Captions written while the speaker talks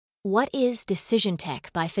What is Decision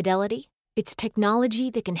Tech by Fidelity? It's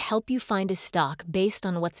technology that can help you find a stock based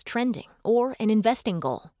on what's trending or an investing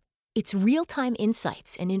goal. It's real-time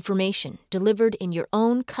insights and information delivered in your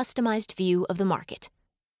own customized view of the market.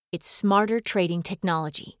 It's smarter trading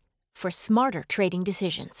technology for smarter trading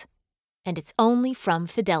decisions. And it's only from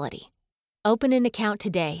Fidelity. Open an account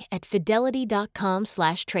today at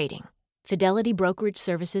fidelity.com/trading. Fidelity Brokerage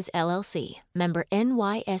Services, LLC. Member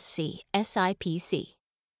NYSE, SIPC.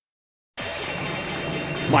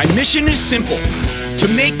 My mission is simple, to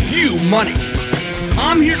make you money.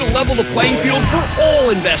 I'm here to level the playing field for all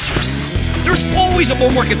investors. There's always a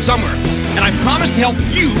bull market somewhere, and I promise to help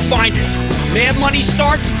you find it. Mad Money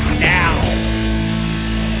starts now.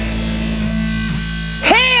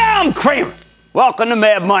 Hey, I'm Cramer. Welcome to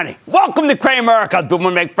Mad Money. Welcome to Cramerica. I don't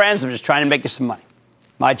want to make friends. I'm just trying to make you some money.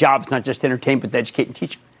 My job is not just to entertain, but to educate and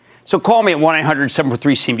teach. So call me at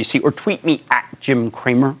 1-800-743-CNBC or tweet me at Jim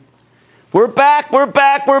Cramer. We're back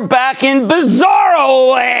in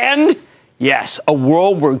bizarro land. Yes, a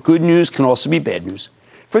world where good news can also be bad news.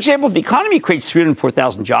 For example, if the economy creates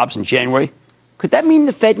 304,000 jobs in January, could that mean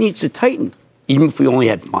the Fed needs to tighten, even if we only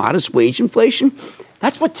had modest wage inflation?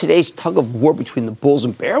 That's what today's tug of war between the bulls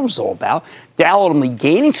and bears was all about. Dow ultimately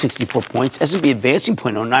gaining 64 points, S&P advancing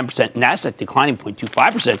 0.09%, NASDAQ declining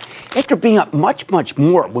 0.25%, after being up much, much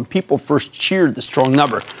more when people first cheered the strong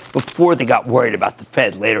number before they got worried about the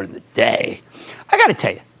Fed later in the day. I got to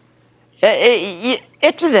tell you,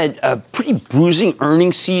 after that pretty bruising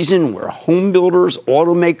earnings season where home builders,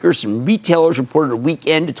 automakers, and retailers reported a weak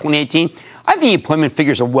end to 2018, I think employment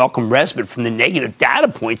figures are welcome respite from the negative data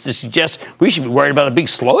points that suggest we should be worried about a big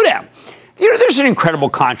slowdown. You know, there's an incredible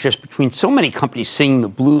contrast between so many companies singing the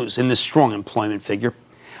blues and this strong employment figure.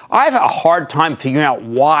 I have a hard time figuring out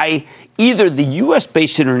why either the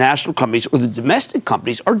U.S.-based international companies or the domestic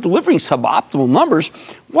companies are delivering suboptimal numbers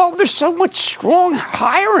while there's so much strong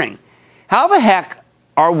hiring. How the heck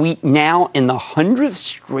are we now in the 100th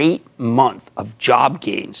straight month of job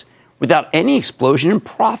gains without any explosion in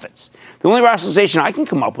profits? The only rationalization I can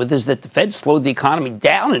come up with is that the Fed slowed the economy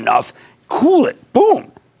down enough, cooled it,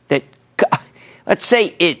 boom, that, let's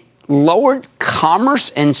say it lowered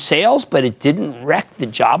commerce and sales, but it didn't wreck the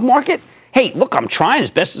job market. Hey, look, I'm trying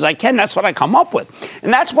as best as I can. That's what I come up with.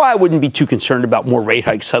 And that's why I wouldn't be too concerned about more rate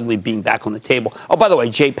hikes suddenly being back on the table. Oh, by the way,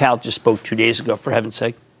 Jay Powell just spoke 2 days ago, for heaven's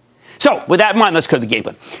sake. So, with that in mind, let's go to the game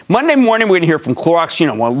plan. Monday morning, we're going to hear from Clorox,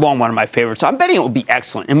 one of my favorites. I'm betting it will be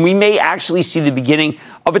excellent, and we may actually see the beginning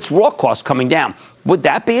of its raw costs coming down. Would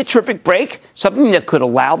that be a terrific break? Something that could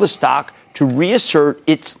allow the stock to reassert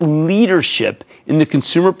its leadership in the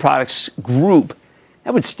consumer products group.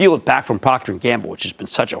 That would steal it back from Procter & Gamble, which has been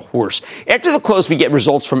such a horse. After the close, we get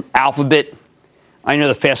results from Alphabet. I know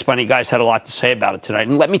the Fast Money guys had a lot to say about it tonight,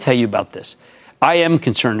 and let me tell you about this. I am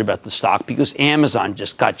concerned about the stock because Amazon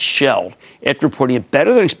just got shelled after reporting a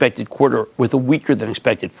better-than-expected quarter with a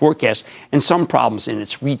weaker-than-expected forecast and some problems in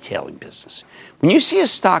its retailing business. When you see a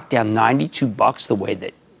stock down $92 the way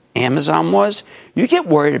that Amazon was, you get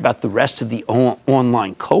worried about the rest of the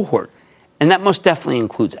online cohort, and that most definitely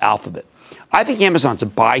includes Alphabet. I think Amazon's a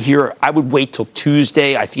buy here. I would wait till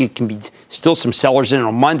Tuesday. I think it can be still some sellers in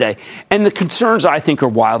on Monday. And the concerns, I think, are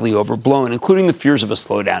wildly overblown, including the fears of a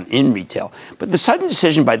slowdown in retail. But the sudden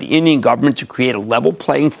decision by the Indian government to create a level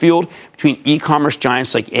playing field between e-commerce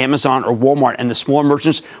giants like Amazon or Walmart and the smaller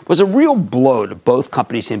merchants was a real blow to both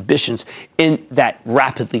companies' ambitions in that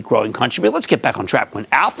rapidly growing country. But let's get back on track. When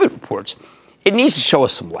Alphabet reports, it needs to show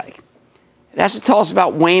us some leg. It has to tell us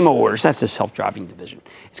about Waymo orders. That's the self-driving division.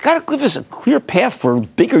 It's got to give us a clear path for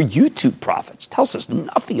bigger YouTube profits. It tells us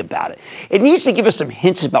nothing about it. It needs to give us some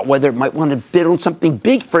hints about whether it might want to bid on something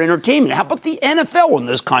big for entertainment. How about the NFL when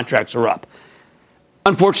those contracts are up?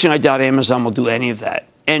 Unfortunately, I doubt Amazon will do any of that.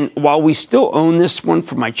 And while we still own this one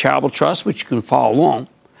for my charitable trust, which you can follow along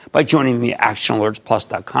by joining the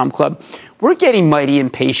ActionAlertsPlus.com club, we're getting mighty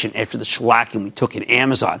impatient after the shellacking we took in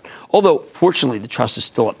Amazon, although, fortunately, the trust is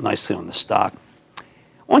still up nicely on the stock.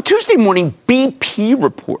 On Tuesday morning, BP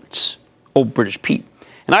reports, old British Pete,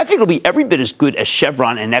 and I think it'll be every bit as good as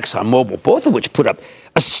Chevron and ExxonMobil, both of which put up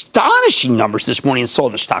astonishing numbers this morning and saw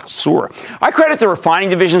the stock soar. I credit the refining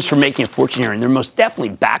divisions for making a fortune here, and they're most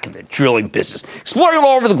definitely back in the drilling business, exploring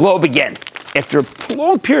all over the globe again. After a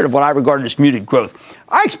prolonged period of what I regard as muted growth,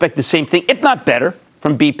 I expect the same thing, if not better,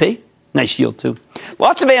 from BP. Nice yield, too.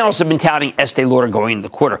 Lots of analysts have been touting Estee Lauder going into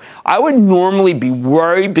the quarter. I would normally be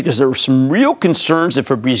worried because there were some real concerns at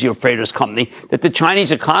Fabrizio Freitas' company that the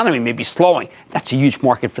Chinese economy may be slowing. That's a huge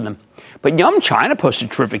market for them. But Yum China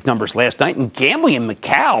posted terrific numbers last night, and gambling in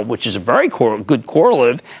Macau, which is a very good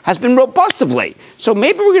correlative, has been robust of late. So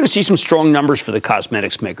maybe we're going to see some strong numbers for the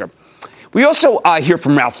cosmetics maker. We also hear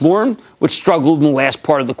from Ralph Lauren, which struggled in the last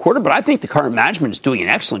part of the quarter, but I think the current management is doing an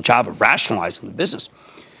excellent job of rationalizing the business.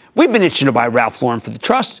 We've been itching to buy Ralph Lauren for the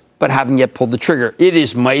trust, but haven't yet pulled the trigger. It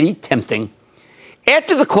is mighty tempting.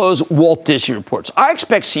 After the close, Walt Disney reports. I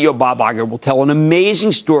expect CEO Bob Iger will tell an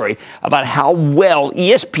amazing story about how well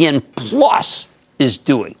ESPN Plus is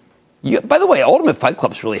doing. By the way, Ultimate Fight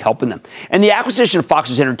Club is really helping them. And the acquisition of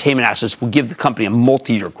Fox's entertainment assets will give the company a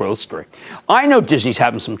multi-year growth story. I know Disney's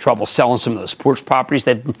having some trouble selling some of those sports properties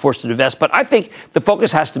they've been forced to divest, but I think the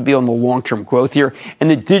focus has to be on the long-term growth here and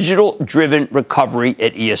the digital-driven recovery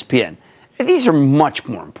at ESPN. And these are much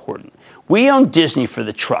more important. We own Disney for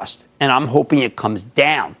the trust, and I'm hoping it comes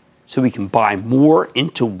down so we can buy more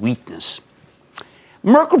into weakness.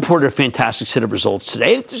 Merck reported a fantastic set of results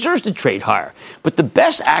today. It deserves to trade higher. But the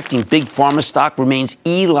best acting big pharma stock remains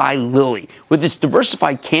Eli Lilly, with its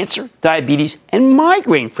diversified cancer, diabetes, and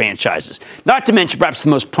migraine franchises. Not to mention perhaps the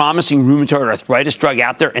most promising rheumatoid arthritis drug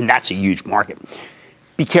out there, and that's a huge market.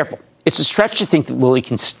 Be careful. It's a stretch to think that Lilly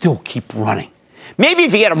can still keep running. Maybe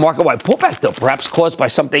if you get a market-wide pullback, though, perhaps caused by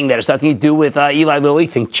something that has nothing to do with Eli Lilly,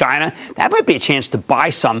 think China, that might be a chance to buy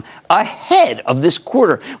some ahead of this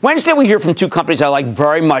quarter. Wednesday, we hear from two companies I like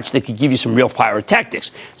very much that could give you some real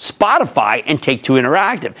pyrotechnics, Spotify and Take-Two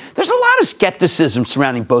Interactive. There's a lot of skepticism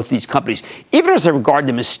surrounding both these companies, even as I regard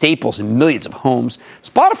them as staples in millions of homes.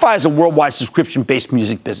 Spotify is a worldwide subscription-based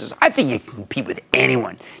music business. I think it can compete with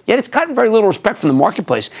anyone, yet it's gotten very little respect from the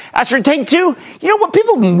marketplace. As for Take-Two, you know what?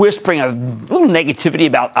 People have been whispering a little negativity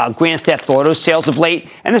about Grand Theft Auto sales of late,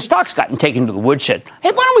 and the stock's gotten taken to the woodshed.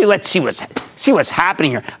 Hey, why don't we let's see what's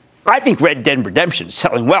happening here? I think Red Dead Redemption is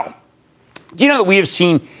selling well. Do you know that we have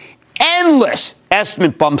seen endless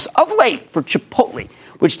estimate bumps of late for Chipotle,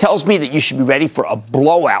 which tells me that you should be ready for a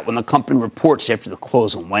blowout when the company reports after the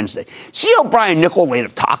close on Wednesday. CEO Brian Nicolait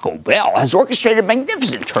of Taco Bell has orchestrated a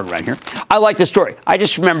magnificent turnaround here. I like the story. I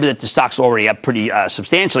just remember that the stock's already up pretty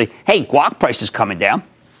substantially. Hey, guac price is coming down.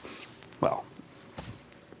 Well,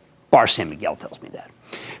 Bar San Miguel tells me that.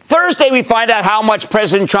 Thursday, we find out how much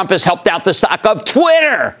President Trump has helped out the stock of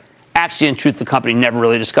Twitter. Actually, in truth, the company never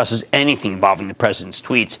really discusses anything involving the president's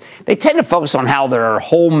tweets. They tend to focus on how there are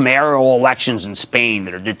whole mayoral elections in Spain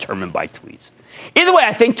that are determined by tweets. Either way,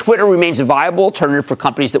 I think Twitter remains a viable alternative for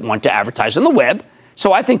companies that want to advertise on the web,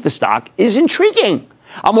 so I think the stock is intriguing.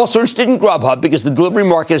 I'm also interested in Grubhub because the delivery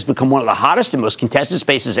market has become one of the hottest and most contested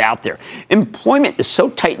spaces out there. Employment is so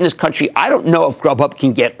tight in this country, I don't know if Grubhub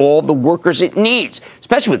can get all the workers it needs,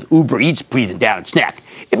 especially with Uber Eats breathing down its neck.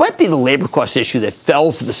 It might be the labor cost issue that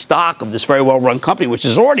fells the stock of this very well-run company, which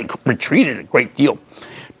has already retreated a great deal.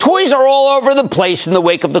 Toys are all over the place in the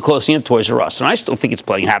wake of the closing of Toys R Us, and I still think it's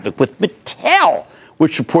playing havoc with Mattel,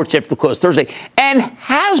 which reports after the close Thursday, and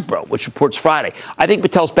Hasbro, which reports Friday. I think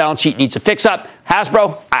Mattel's balance sheet needs a fix-up.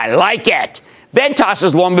 Hasbro, I like it. Ventas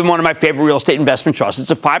has long been one of my favorite real estate investment trusts. It's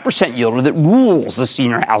a 5% yielder that rules the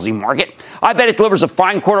senior housing market. I bet it delivers a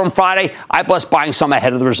fine quarter on Friday. I bless buying some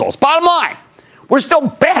ahead of the results. Bottom line, we're still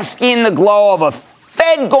basking in the glow of a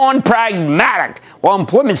Fed gone pragmatic while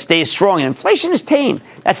employment stays strong and inflation is tame.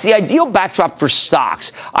 That's the ideal backdrop for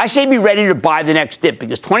stocks. I say be ready to buy the next dip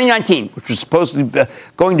because 2019, which was supposed to be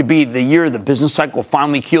going to be the year the business cycle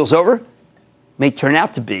finally keels over, may turn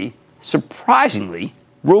out to be surprisingly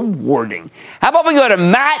rewarding. How about we go to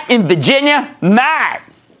Matt in Virginia? Matt.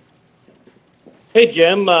 Hey,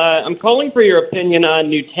 Jim. I'm calling for your opinion on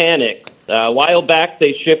Nutanix. A while back,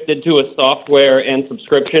 they shifted to a software and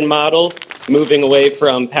subscription model, moving away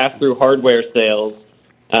from pass-through hardware sales.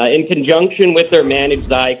 In conjunction with their managed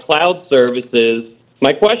iCloud services,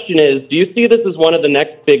 my question is, do you see this as one of the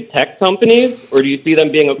next big tech companies, or do you see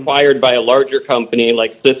them being acquired by a larger company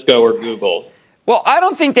like Cisco or Google? Well, I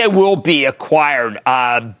don't think they will be acquired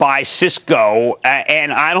by Cisco,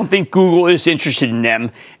 and I don't think Google is interested in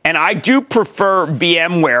them. And I do prefer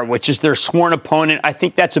VMware, which is their sworn opponent. I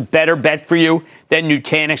think that's a better bet for you than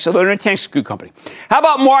Nutanix, although Nutanix is a good company. How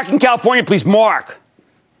about Mark in California, please? Mark.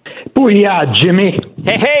 Booyah, Jimmy.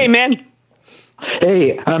 Hey, man.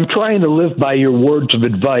 Hey, I'm trying to live by your words of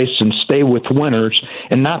advice and stay with winners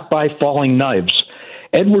and not buy falling knives.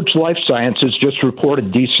 Edwards Lifesciences just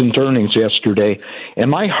reported decent earnings yesterday.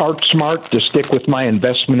 Am I heart smart to stick with my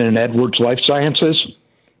investment in Edwards Lifesciences?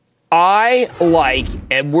 I like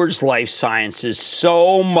Edwards Lifesciences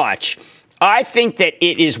so much. I think that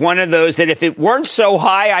it is one of those that if it weren't so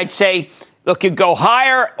high, I'd say, look, you go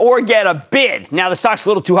higher or get a bid. Now, the stock's a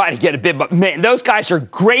little too high to get a bid, but man, those guys are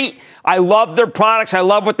great. I love their products. I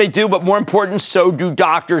love what they do, but more important, so do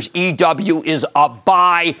doctors. EW is a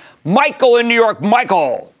buy. Michael in New York.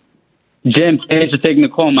 Michael. Jim, thanks for taking the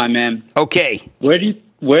call, my man. Okay. Where do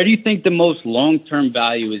you think the most long-term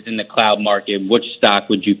value is in the cloud market? Which stock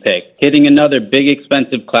would you pick? Hitting another big,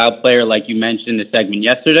 expensive cloud player like you mentioned in the segment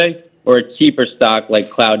yesterday, or a cheaper stock like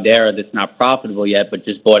Cloudera that's not profitable yet but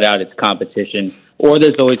just bought out its competition? Or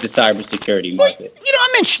there's always the cybersecurity market. Well,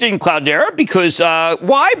 I'm interested in Cloudera because,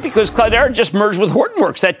 why? Because Cloudera just merged with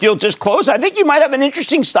Hortonworks. That deal just closed. I think you might have an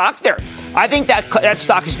interesting stock there. I think that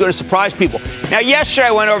stock is going to surprise people. Now, yesterday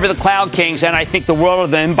I went over the Cloud Kings, and I think the world of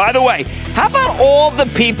them. By the way, how about all the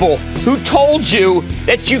people who told you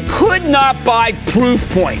that you could not buy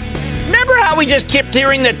Proofpoint? Remember how we just kept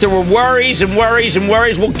hearing that there were worries and worries and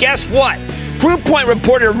worries? Well, guess what? Proofpoint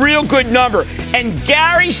reported a real good number. And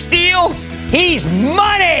Gary Steele, he's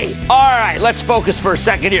money. All right, let's focus for a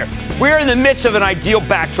second here. We're in the midst of an ideal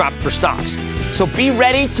backdrop for stocks. So be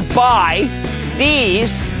ready to buy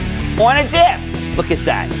these on a dip. Look at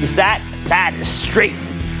that. That is straight.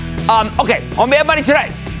 Okay, on Mad Money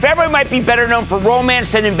tonight. February might be better known for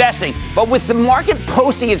romance than investing, but with the market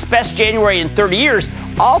posting its best January in 30 years,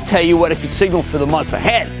 I'll tell you what it could signal for the months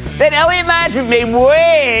ahead. Then Elliott Management made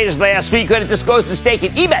waves last week when it disclosed a stake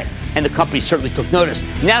in eBay, and the company certainly took notice,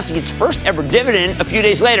 announcing its first ever dividend a few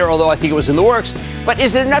days later, although I think it was in the works. But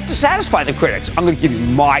is it enough to satisfy the critics? I'm going to give you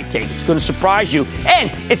my take. It's going to surprise you. And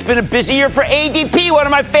it's been a busy year for ADP, one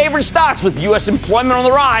of my favorite stocks. With U.S. employment on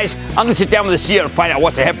the rise, I'm going to sit down with the CEO to find out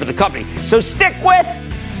what's ahead for the company. So stick with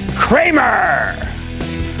Cramer.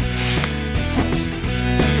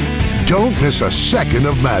 Don't miss a second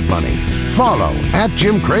of Mad Money. Follow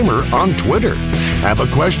 @Jim Cramer on Twitter. Have a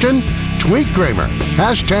question? Tweet Cramer.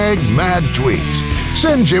 #MadTweets.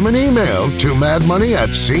 Send Jim an email to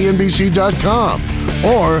madmoney@cnbc.com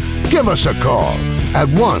or give us a call at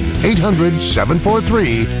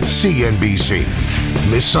 1-800-743-CNBC.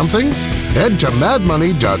 Miss something? Head to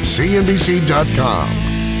madmoney.cnbc.com.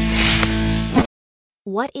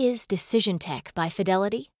 What is Decision Tech by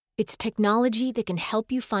Fidelity? It's technology that can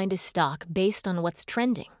help you find a stock based on what's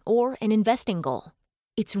trending or an investing goal.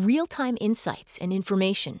 It's real-time insights and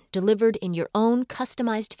information delivered in your own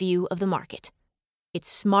customized view of the market. It's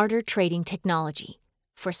smarter trading technology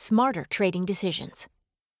for smarter trading decisions.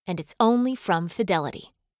 And it's only from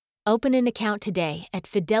Fidelity. Open an account today at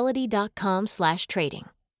fidelity.com/trading.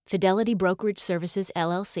 Fidelity Brokerage Services,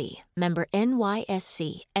 LLC. Member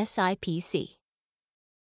NYSE SIPC.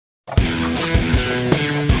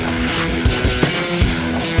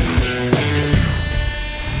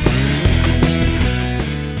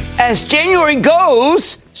 As January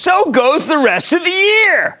goes, so goes the rest of the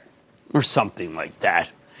year. Or something like that.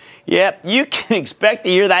 Yep, you can expect to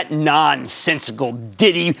hear that nonsensical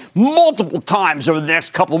ditty multiple times over the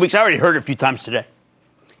next couple of weeks. I already heard it a few times today.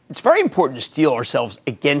 It's very important to steel ourselves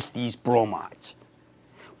against these bromides.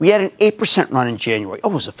 We had an 8% run in January.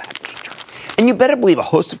 Oh, it was a fabulous return. And you better believe a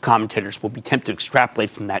host of commentators will be tempted to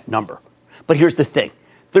extrapolate from that number. But here's the thing.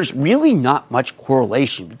 There's really not much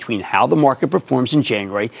correlation between how the market performs in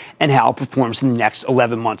January and how it performs in the next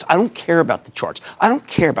 11 months. I don't care about the charts. I don't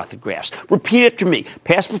care about the graphs. Repeat after me.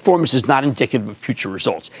 Past performance is not indicative of future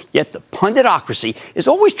results. Yet the punditocracy is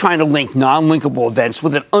always trying to link non-linkable events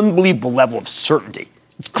with an unbelievable level of certainty.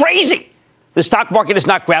 It's crazy. The stock market is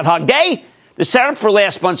not Groundhog Day. The setup for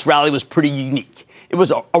last month's rally was pretty unique. It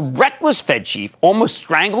was a reckless Fed chief almost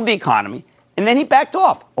strangled the economy, and then he backed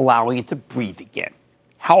off, allowing it to breathe again.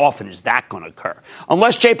 How often is that going to occur?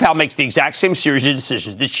 Unless Jay Powell makes the exact same series of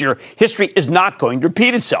decisions this year, history is not going to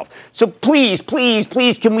repeat itself. So please, please,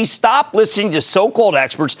 please, can we stop listening to so-called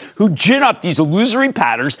experts who gin up these illusory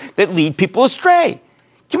patterns that lead people astray?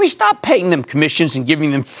 Can we stop paying them commissions and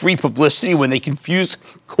giving them free publicity when they confuse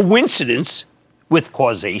coincidence with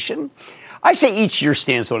causation? I say each year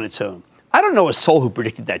stands on its own. I don't know a soul who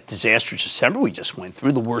predicted that disastrous December we just went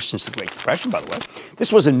through, the worst since the Great Depression, by the way.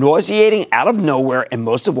 This was a nauseating, out of nowhere, and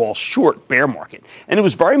most of all, short bear market. And it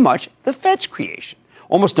was very much the Fed's creation.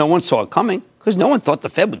 Almost no one saw it coming because no one thought the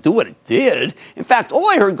Fed would do what it did. In fact, all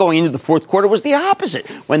I heard going into the fourth quarter was the opposite.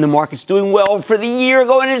 When the market's doing well for the year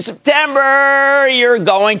going into September, you're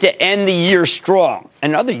going to end the year strong.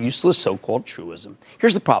 Another useless so-called truism.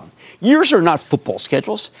 Here's the problem. Years are not football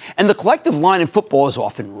schedules, and the collective line in football is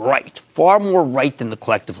often right, far more right than the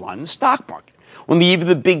collective line in the stock market. On the eve of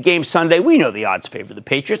the big game Sunday, we know the odds favor the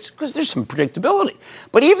Patriots because there's some predictability.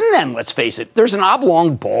 But even then, let's face it, there's an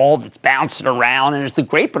oblong ball that's bouncing around, and it's the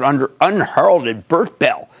great but unheralded Burt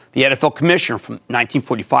Bell, The NFL commissioner from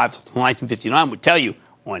 1945 to 1959 would tell you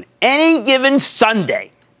on any given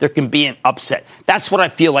Sunday, there can be an upset. That's what I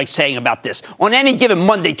feel like saying about this. On any given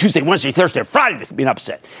Monday, Tuesday, Wednesday, Thursday, or Friday, there can be an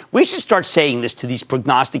upset. We should start saying this to these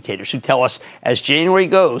prognosticators who tell us as January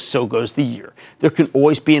goes, so goes the year. There can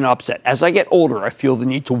always be an upset. As I get older, I feel the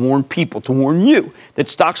need to warn people, to warn you, that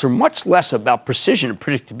stocks are much less about precision and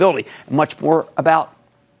predictability and much more about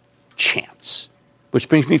chance. Which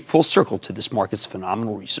brings me full circle to this market's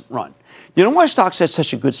phenomenal recent run. You know why stocks had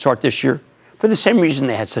such a good start this year? For the same reason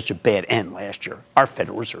they had such a bad end last year, our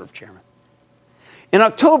Federal Reserve chairman. In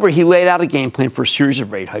October, he laid out a game plan for a series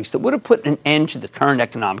of rate hikes that would have put an end to the current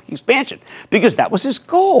economic expansion, because that was his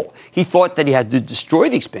goal. He thought that he had to destroy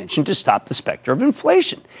the expansion to stop the specter of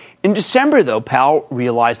inflation. In December, though, Powell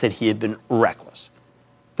realized that he had been reckless.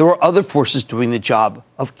 There were other forces doing the job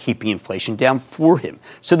of keeping inflation down for him,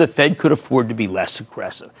 so the Fed could afford to be less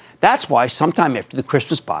aggressive. That's why sometime after the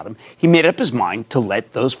Christmas bottom, he made up his mind to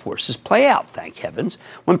let those forces play out, thank heavens.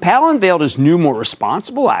 When Powell unveiled his new, more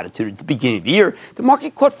responsible attitude at the beginning of the year, the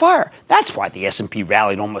market caught fire. That's why the S&P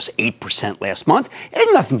rallied almost 8% last month. It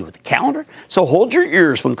had nothing to do with the calendar. So hold your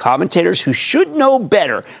ears when commentators who should know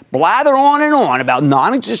better blather on and on about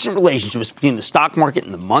non-existent relationships between the stock market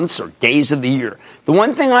and the months or days of the year. The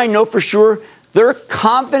one thing I know for sure, their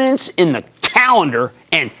confidence in the calendar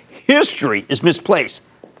and history is misplaced.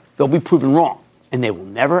 They'll be proven wrong, and they will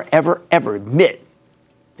never, ever, ever admit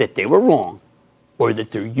that they were wrong or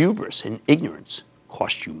that their hubris and ignorance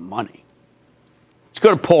cost you money. Let's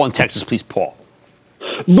go to Paul in Texas, please, Paul.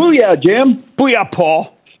 Booyah, Jim. Booyah,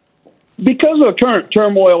 Paul. Because of current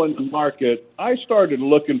turmoil in the market, I started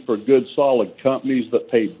looking for good, solid companies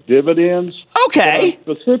that pay dividends. Okay.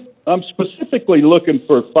 I'm specifically looking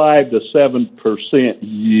for 5 to 7%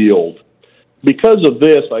 yield. Because of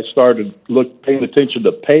this, I started paying attention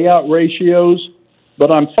to payout ratios,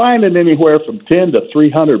 but I'm finding anywhere from 10 to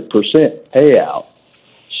 300% payout.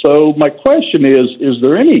 So my question is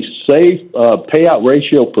there any safe payout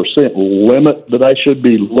ratio percent limit that I should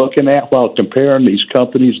be looking at while comparing these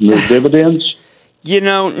companies and their dividends? You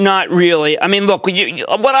know, not really. I mean, look,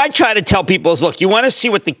 what I try to tell people is, look, you want to see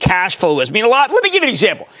what the cash flow is. I mean, let me give you an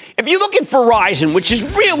example. If you look at Verizon, which is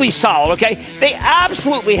really solid, okay, they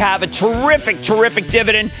absolutely have a terrific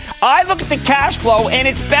dividend. I look at the cash flow, and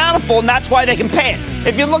it's bountiful, and that's why they can pay it.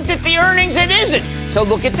 If you looked at the earnings, it isn't. So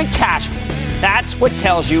look at the cash flow. That's what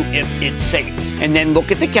tells you if it's safe. And then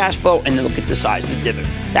look at the cash flow, and then look at the size of the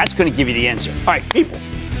dividend. That's going to give you the answer. All right, people,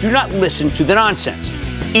 do not listen to the nonsense.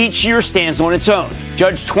 Each year stands on its own.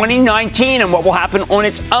 Judge 2019 and what will happen on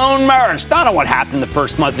its own merits, not on what happened the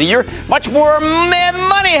first month of the year. Much more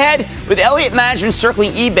money ahead. With Elliott Management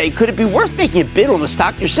circling eBay, could it be worth making a bid on the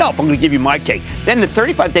stock yourself? I'm going to give you my take. Then the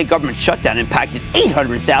 35-day government shutdown impacted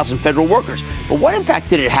 800,000 federal workers. But what impact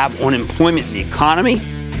did it have on employment and the economy?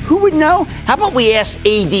 Who would know? How about we ask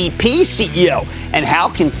ADP CEO? And how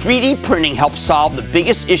can 3D printing help solve the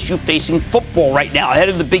biggest issue facing football right now ahead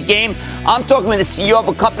of the big game? I'm talking with the CEO of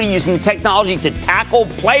a company using the technology to tackle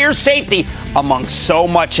player safety, among so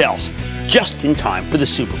much else, just in time for the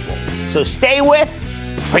Super Bowl. So stay with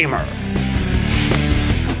Cramer.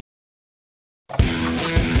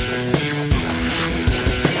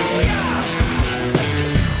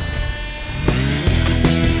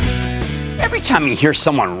 Every time you hear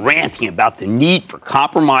someone ranting about the need for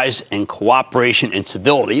compromise and cooperation and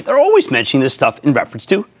civility, they're always mentioning this stuff in reference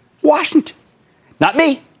to Washington. Not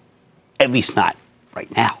me. At least not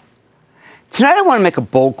right now. Tonight I want to make a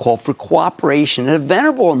bold call for cooperation at a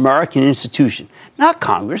venerable American institution, not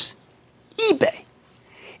Congress, eBay.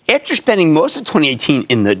 After spending most of 2018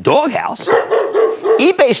 in the doghouse,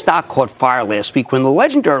 eBay stock caught fire last week when the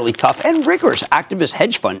legendarily tough and rigorous activist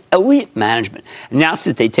hedge fund Elliott Management announced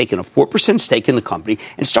that they'd taken a 4% stake in the company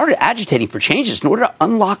and started agitating for changes in order to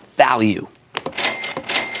unlock value.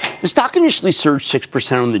 The stock initially surged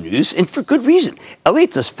 6% on the news, and for good reason.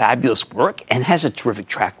 Elliott does fabulous work and has a terrific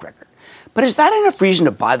track record. But is that enough reason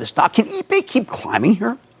to buy the stock? Can eBay keep climbing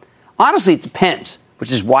here? Honestly, it depends,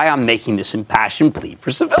 which is why I'm making this impassioned plea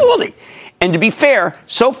for civility. And to be fair,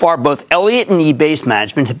 so far, both Elliott and eBay's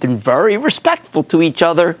management have been very respectful to each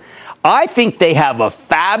other. I think they have a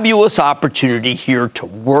fabulous opportunity here to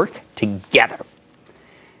work together.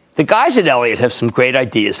 The guys at Elliott have some great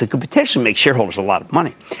ideas that could potentially make shareholders a lot of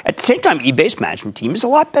money. At the same time, eBay's management team is a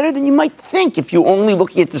lot better than you might think if you're only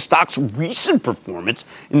looking at the stock's recent performance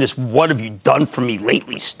in this what have you done for me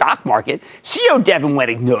lately stock market. CEO Devin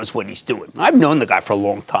Wenig knows what he's doing. I've known the guy for a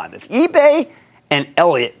long time. If eBay and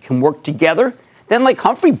Elliott can work together, then like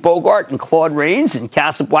Humphrey Bogart and Claude Rains in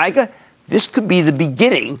Casablanca, this could be the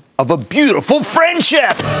beginning of a beautiful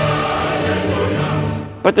friendship.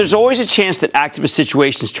 But there's always a chance that activist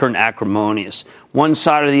situations turn acrimonious. One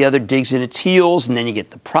side or the other digs in its heels, and then you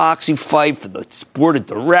get the proxy fight for the board of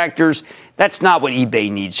directors. That's not what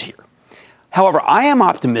eBay needs here. However, I am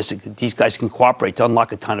optimistic that these guys can cooperate to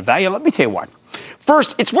unlock a ton of value. Let me tell you why.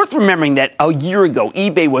 First, it's worth remembering that a year ago,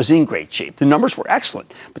 eBay was in great shape. The numbers were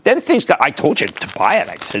excellent. But then I told you to buy it.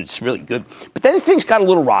 I said it's really good. But then things got a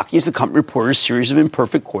little rocky as the company reported a series of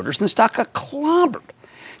imperfect quarters, and the stock got clobbered.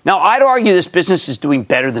 Now, I'd argue this business is doing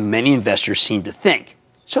better than many investors seem to think.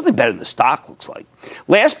 Certainly better than the stock looks like.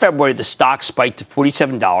 Last February, the stock spiked to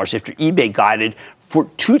 $47 after eBay guided for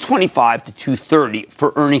 $225 to $230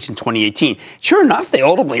 for earnings in 2018. Sure enough, they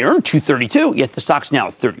ultimately earned $232, yet the stock's now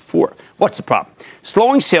at $34. What's the problem?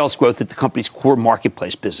 Slowing sales growth at the company's core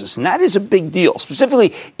marketplace business, and that is a big deal.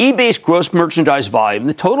 Specifically, eBay's gross merchandise volume,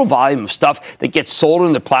 the total volume of stuff that gets sold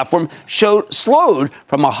on the platform, slowed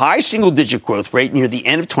from a high single-digit growth rate near the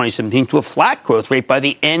end of 2017 to a flat growth rate by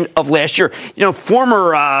the end of last year. You know,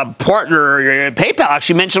 former partner PayPal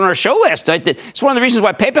actually mentioned on our show last night that it's one of the reasons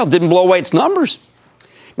why PayPal didn't blow away its numbers.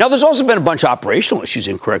 Now, there's also been a bunch of operational issues,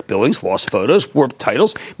 incorrect billings, lost photos, warped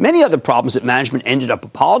titles, many other problems that management ended up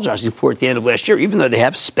apologizing for at the end of last year, even though they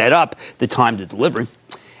have sped up the time to delivery.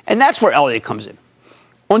 And that's where Elliott comes in.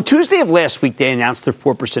 On Tuesday of last week, they announced their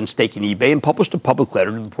 4% stake in eBay and published a public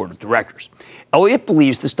letter to the board of directors. Elliott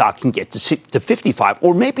believes the stock can get to 55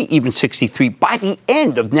 or maybe even 63 by the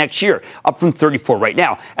end of next year, up from 34 right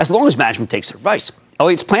now, as long as management takes their advice.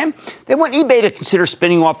 Elliott's plan? They want eBay to consider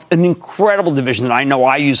spinning off an incredible division that I know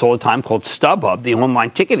I use all the time called StubHub, the online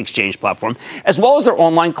ticket exchange platform, as well as their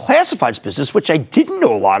online classifieds business, which I didn't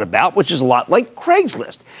know a lot about, which is a lot like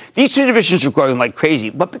Craigslist. These two divisions are growing like crazy,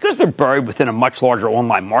 but because they're buried within a much larger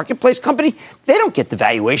online marketplace company, they don't get the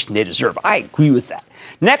valuation they deserve. I agree with that.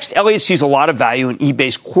 Next, Elliott sees a lot of value in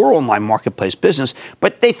eBay's core online marketplace business,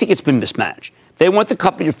 but they think it's been mismanaged. They want the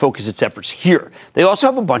company to focus its efforts here. They also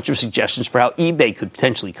have a bunch of suggestions for how eBay could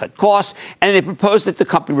potentially cut costs, and they propose that the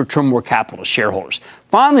company return more capital to shareholders.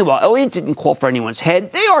 Finally, while Elliott didn't call for anyone's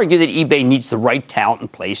head, they argue that eBay needs the right talent in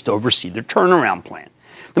place to oversee their turnaround plan.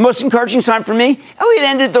 The most encouraging sign for me, Elliott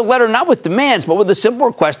ended the letter not with demands, but with a simple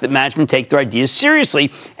request that management take their ideas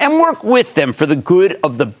seriously and work with them for the good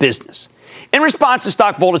of the business. In response, the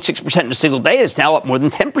stock vaulted 6% in a single day. It's now up more than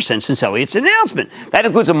 10% since Elliott's announcement. That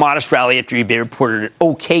includes a modest rally after eBay reported an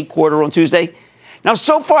okay quarter on Tuesday. Now,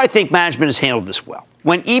 so far, I think management has handled this well.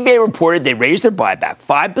 When eBay reported they raised their buyback,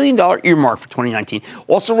 $5 billion earmark for 2019,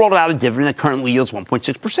 also rolled out a dividend that currently yields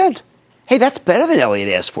 1.6%. Hey, that's better than Elliott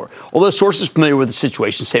asked for, although sources familiar with the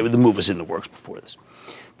situation say the move was in the works before this.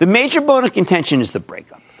 The major bone of contention is the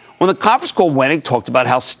breakup. On the conference call, Wennick talked about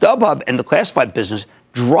how StubHub and the classified business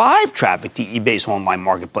drive traffic to eBay's online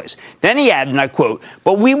marketplace. Then he added, and I quote,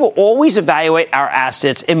 "But we will always evaluate our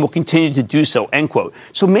assets and will continue to do so," end quote.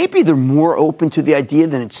 So maybe they're more open to the idea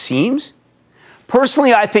than it seems?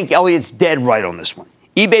 Personally, I think Elliott's dead right on this one.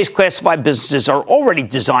 eBay's classified businesses are already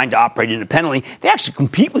designed to operate independently. They actually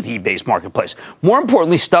compete with eBay's marketplace. More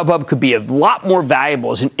importantly, StubHub could be a lot more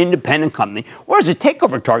valuable as an independent company or as a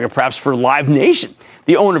takeover target, perhaps for Live Nation,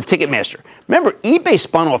 the owner of Ticketmaster. Remember, eBay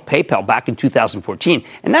spun off PayPal back in 2014,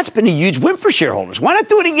 and that's been a huge win for shareholders. Why not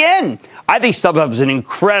do it again? I think StubHub is an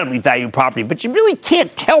incredibly valued property, but you really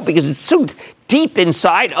can't tell because it's so deep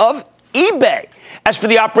inside of eBay. As for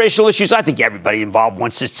the operational issues, I think everybody involved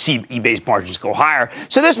wants to see eBay's margins go higher.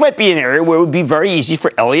 So this might be an area where it would be very easy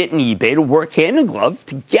for Elliott and eBay to work hand in glove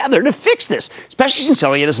together to fix this, especially since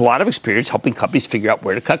Elliott has a lot of experience helping companies figure out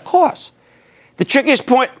where to cut costs. The trickiest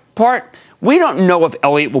part, we don't know if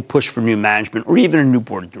Elliott will push for new management or even a new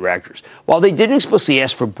board of directors. While they didn't explicitly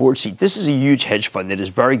ask for a board seat, this is a huge hedge fund that is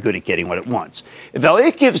very good at getting what it wants. If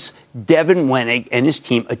Elliott gives Devin Wennick and his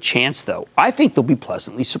team a chance, though, I think they'll be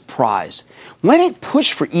pleasantly surprised. Wennick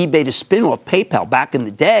pushed for eBay to spin off PayPal back in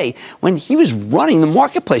the day when he was running the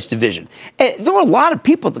marketplace division. And there were a lot of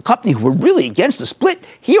people at the company who were really against the split.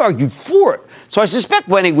 He argued for it. So I suspect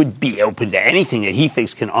Wennick would be open to anything that he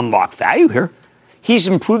thinks can unlock value here. He's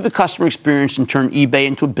improved the customer experience and turned eBay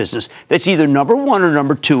into a business that's either number one or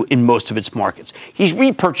number two in most of its markets. He's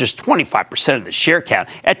repurchased 25% of the share count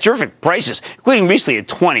at terrific prices, including recently at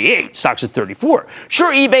 28, stocks at 34.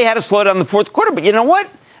 Sure, eBay had a slowdown in the fourth quarter, but you know what?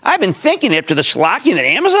 I've been thinking after the shellacking that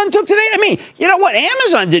Amazon took today. I mean, you know what?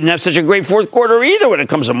 Amazon didn't have such a great fourth quarter either when it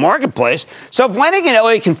comes to marketplace. So if Wennick and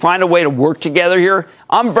Elliott can find a way to work together here,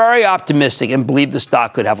 I'm very optimistic and believe the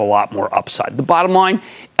stock could have a lot more upside. The bottom line,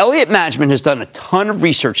 Elliott management has done a ton of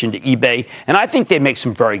research into eBay, and I think they make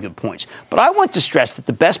some very good points. But I want to stress that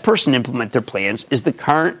the best person to implement their plans is the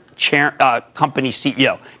current company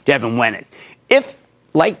CEO, Devin Wennick. If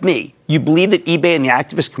like me, you believe that eBay and the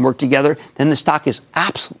activists can work together, then the stock is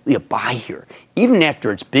absolutely a buy here, even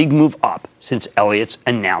after its big move up since Elliott's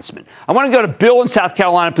announcement. I want to go to Bill in South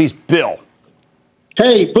Carolina, please. Bill.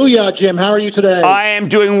 Hey, booyah, Jim. How are you today? I am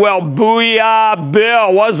doing well. Booyah,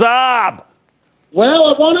 Bill. What's up? Well,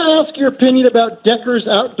 I want to ask your opinion about Decker's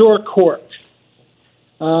Outdoor Court,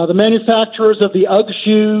 the manufacturers of the UGG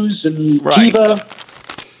shoes and Teva.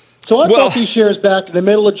 So I bought these shares back in the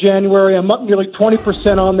middle of January. I'm up nearly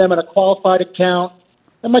 20% on them in a qualified account.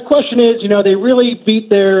 And my question is, they really beat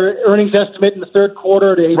their earnings estimate in the third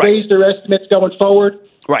quarter. They raised their estimates going forward.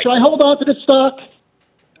 Right. Should I hold on to this stock?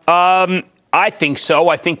 I think so.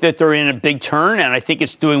 I think that they're in a big turn, and I think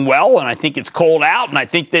it's doing well, and I think it's cold out, and I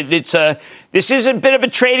think that this is a bit of a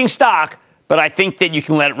trading stock, but I think that you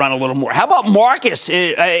can let it run a little more. How about Marcus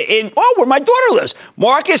where my daughter lives?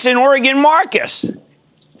 Marcus in Oregon. Marcus.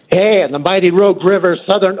 Hey, in the mighty Rogue River,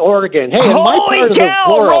 Southern Oregon. Hey, holy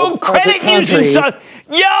cow, Rogue Credit Union.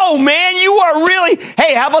 Yo, man, you are really...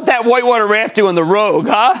 Hey, how about that whitewater rafting on the Rogue,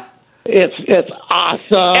 huh? It's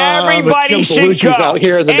awesome. Everybody should go. Out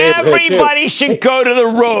here in the Everybody should go to the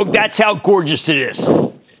Rogue. That's how gorgeous it is.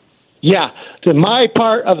 Yeah. To my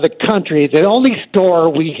part of the country, the only store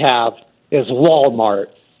we have is Walmart.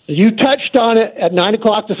 You touched on it at 9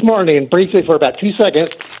 o'clock this morning, briefly for about 2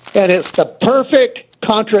 seconds, and it's the perfect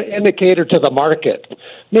contraindicator to the market.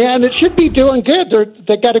 Man, it should be doing good.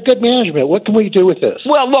 They got a good management. What can we do with this?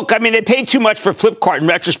 Well, look, I mean, they paid too much for Flipkart. In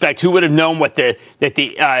retrospect, who would have known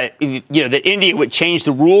that India would change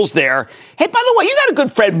the rules there? Hey, by the way, you got a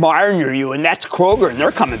good Fred Meyer near you, and that's Kroger, and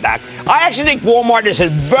they're coming back. I actually think Walmart is a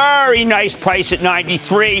very nice price at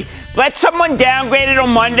 93. Let someone downgrade it on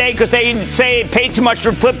Monday because they say it paid too much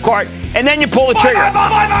for Flipkart, and then you pull the trigger.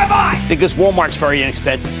 Buy. Because Walmart's very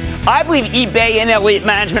inexpensive. I believe eBay and Elliott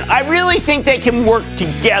Management, I really think they can work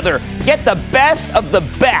together. Get the best of the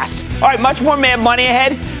best. All right, much more Mad Money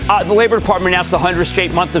ahead. The Labor Department announced the 100th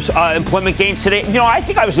straight month of employment gains today. I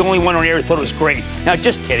think I was the only one on air who thought it was great. Now,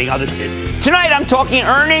 just kidding. Others did. Tonight, I'm talking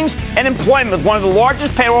earnings and employment with one of the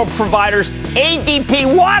largest payroll providers,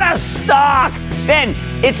 ADP. What a stock! Then,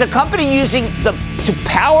 it's a company using the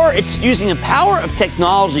power of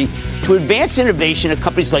technology to advance innovation at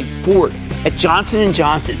companies like Ford, at Johnson &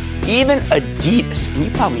 Johnson, even Adidas, and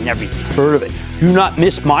you probably never even heard of it. Do not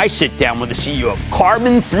miss my sit-down with the CEO of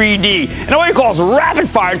Carbon 3D and what he calls Rapid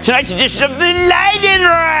Fire in tonight's edition of the Lightning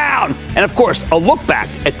Round. And, of course, a look back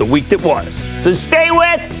at the week that was. So stay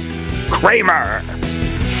with Cramer.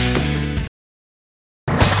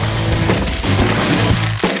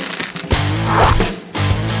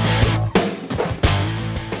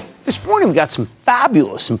 This morning, we got some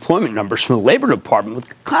fabulous employment numbers from the Labor Department, with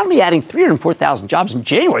the economy adding 304,000 jobs in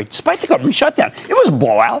January, despite the government shutdown. It was a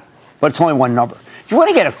blowout, but it's only one number. If you want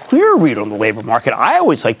to get a clear read on the labor market, I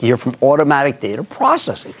always like to hear from Automatic Data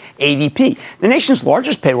Processing, ADP, the nation's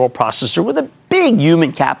largest payroll processor with a big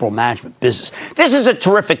human capital management business. This is a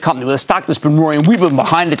terrific company with a stock that's been roaring. We've been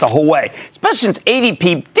behind it the whole way, especially since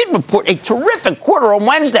ADP did report a terrific quarter on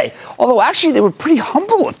Wednesday, although actually they were pretty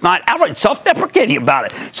humble, if not outright self-deprecating about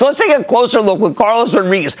it. So let's take a closer look with Carlos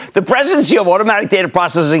Rodriguez, the president and CEO of Automatic Data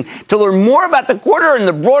Processing, to learn more about the quarter and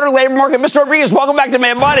the broader labor market. Mr. Rodriguez, welcome back to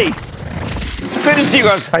Mad Money. Good to see you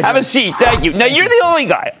guys. Have a seat. Thank you. Now, you're the only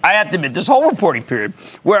guy, I have to admit, this whole reporting period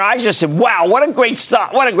where I just said, wow, what a great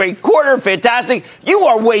stock. What a great quarter. Fantastic. You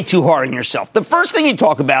are way too hard on yourself. The first thing you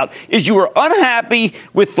talk about is you were unhappy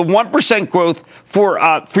with the 1% growth for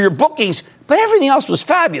your bookings, but everything else was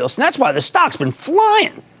fabulous. And that's why the stock's been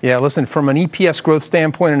flying. Yeah, listen, from an EPS growth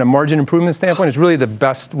standpoint and a margin improvement standpoint, it's really the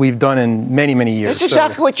best we've done in many, many years. That's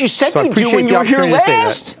exactly what you said you'd do when you were here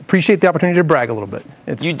last. Appreciate the opportunity to brag a little bit.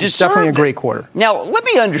 It's definitely a great quarter. Now, let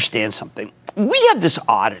me understand something. We have this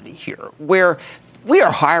oddity here where we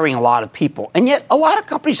are hiring a lot of people, and yet a lot of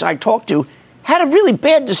companies I talk to had a really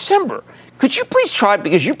bad December. Could you please try,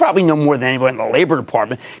 because you probably know more than anybody in the Labor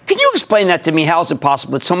Department, can you explain that to me? How is it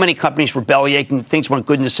possible that so many companies were bellyaching, things went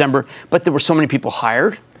good in December, but there were so many people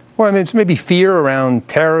hired? Well, I mean, it's maybe fear around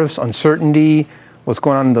tariffs, uncertainty, what's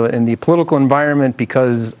going on in the political environment,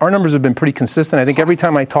 because our numbers have been pretty consistent. I think every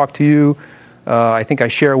time I talk to you, I think I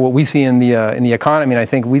share what we see in the economy, and I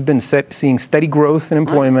think we've been seeing steady growth in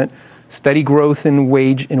employment, steady growth in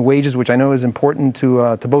wages, which I know is important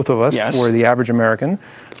to both of us, yes, for the average American.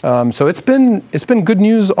 So it's been good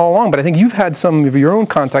news all along, but I think you've had some of your own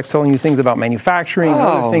contacts telling you things about manufacturing and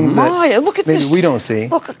other things that look at maybe this. We don't see.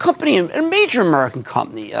 Look, a company, a major American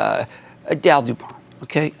company, Dow DuPont,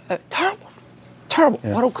 okay? Terrible.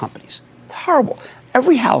 Yeah. Auto companies, terrible.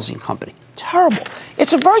 Every housing company, Terrible.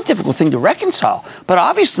 It's a very difficult thing to reconcile, but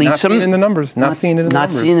obviously not seeing it in the numbers. Not seeing it in the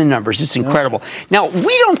numbers. Not seeing the numbers. It's incredible. Now,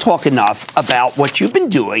 we don't talk enough about what you've been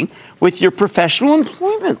doing with your professional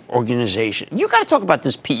employment organization. You got to talk about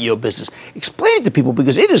this PEO business. Explain it to people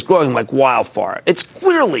because it is growing like wildfire. It's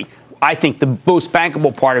clearly, I think, the most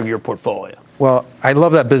bankable part of your portfolio. Well, I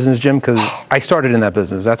love that business, Jim, because I started in that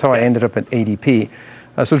business. That's how I ended up at ADP.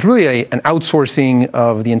 So it's really an outsourcing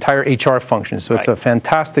of the entire HR function. So it's a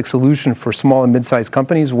fantastic solution for small and mid-sized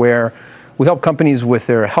companies where we help companies with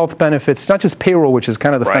their health benefits, not just payroll, which is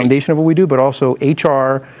kind of the foundation of what we do, but also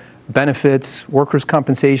HR, benefits, workers'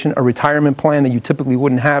 compensation, a retirement plan that you typically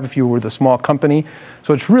wouldn't have if you were the small company.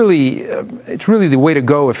 So it's really the way to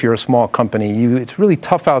go if you're a small company. It's really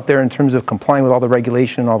tough out there in terms of complying with all the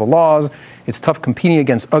regulation and all the laws. It's tough competing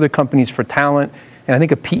against other companies for talent. And I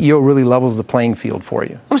think a PEO really levels the playing field for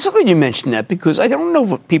you. I'm so glad you mentioned that because I don't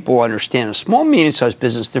know if people understand. A small, medium-sized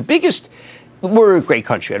business, their biggest, we're a great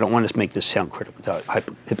country. I don't want to make this sound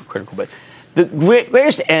hypocritical, but the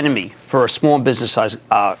greatest enemy for a small business-sized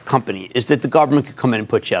company is that the government could come in and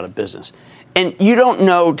put you out of business. And you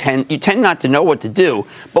you tend not to know what to do,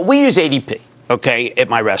 but we use ADP. Okay, at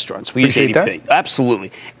my restaurants. We use ADP.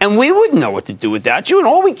 Absolutely. And we wouldn't know what to do without you. And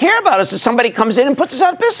all we care about is that somebody comes in and puts us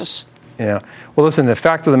out of business. Yeah. Well, listen, the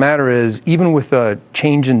fact of the matter is, even with a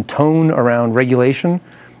change in tone around regulation,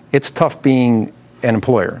 it's tough being an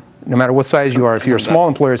employer. No matter what size you are, if you're a small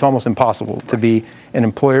employer, it's almost impossible to be an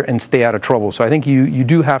employer and stay out of trouble. So I think you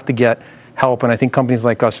do have to get help, and I think companies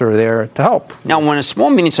like us are there to help. Now, when a small,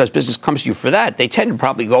 medium-sized business comes to you for that, they tend to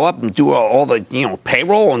probably go up and do all the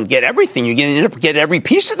payroll and get everything. You end up getting every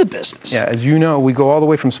piece of the business. Yeah, as you know, we go all the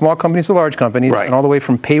way from small companies to large companies, and all the way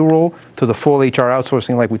from payroll to the full HR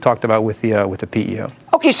outsourcing, like we talked about with the PEO.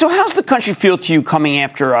 Okay, so how's the country feel to you coming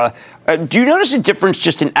after? Do you notice a difference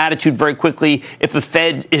just in attitude very quickly if the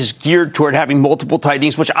Fed is geared toward having multiple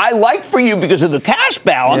tightenings, which I like for you because of the cash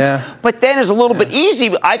balance, but then is a little bit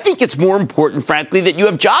easy. I think it's more important, frankly, that you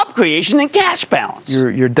have job creation than cash balance.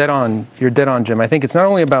 You're dead on. You're dead on, Jim. I think it's not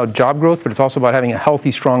only about job growth, but it's also about having a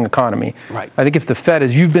healthy, strong economy. Right. I think if the Fed,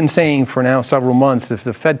 as you've been saying for now several months, if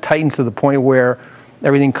the Fed tightens to the point where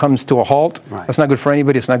everything comes to a halt, that's not good for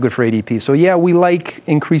anybody. It's not good for ADP. So, yeah, we like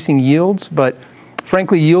increasing yields, but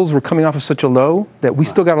frankly, yields were coming off of such a low that we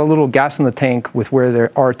still got a little gas in the tank with where they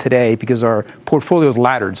are today because our portfolio is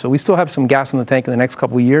laddered. So we still have some gas in the tank in the next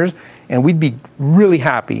couple of years, and we'd be really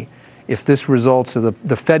happy if this results,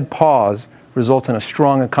 the Fed pause results in a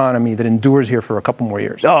strong economy that endures here for a couple more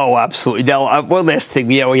years. Oh, absolutely. Now, one last thing.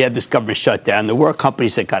 We had this government shutdown. There were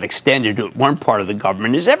companies that got extended to one part of the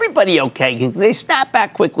government. Is everybody okay? Can they snap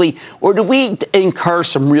back quickly, or do we incur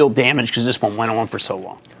some real damage because this one went on for so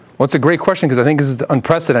long? Well, it's a great question because I think this is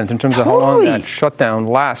unprecedented in terms of how long that shutdown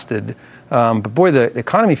lasted. But boy, the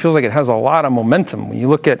economy feels like it has a lot of momentum. When you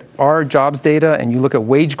look at our jobs data and you look at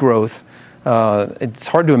wage growth, it's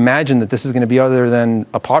hard to imagine that this is going to be other than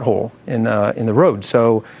a pothole in the road.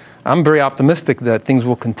 So I'm very optimistic that things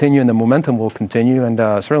will continue and the momentum will continue. And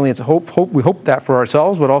certainly it's we hope that for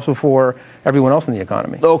ourselves, but also for everyone else in the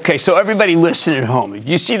economy. Okay, so everybody listen at home. If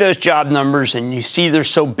you see those job numbers and you see they're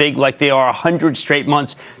so big like they are 100 straight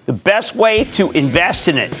months, the best way to invest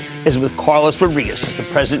in it is with Carlos Rodriguez, who's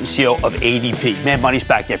the president and CEO of ADP. Mad Money's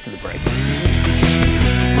back after the break.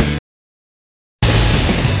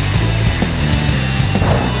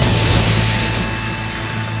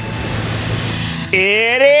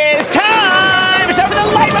 It is time! It's over the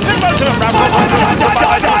light.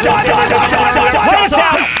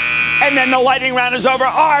 And then the lightning round is over.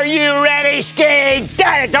 Are you ready, Ski?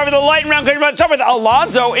 Get it! Over the lightning round. It's over with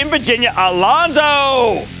Alonzo in Virginia.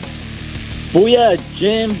 Alonzo! Booyah,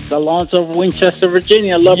 Jim. Alonzo of Winchester,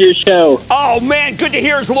 Virginia. Love your show. Oh, man. Good to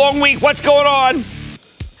hear. It's a long week. What's going on?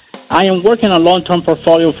 I am working a long-term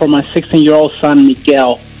portfolio for my 16-year-old son,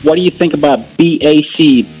 Miguel. What do you think about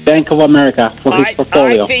BAC, Bank of America, for his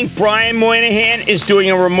portfolio? I think Brian Moynihan is doing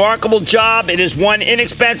a remarkable job. It is one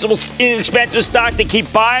inexpensive stock. They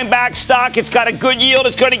keep buying back stock. It's got a good yield.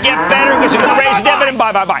 It's going to get better because it's going to raise the dividend.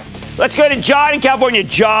 Bye. Let's go to John in California.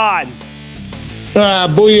 John.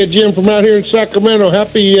 Booyah, Jim, from out here in Sacramento.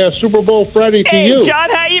 Happy Super Bowl Friday to you. Hey, John,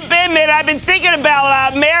 how you been, man? I've been thinking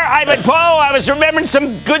about Mayor Ivan Poe. I was remembering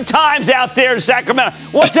some good times out there in Sacramento.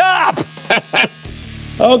 What's up?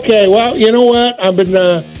 Okay, well, you know what? I've been,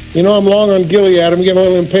 I'm long on Gilead. I'm getting a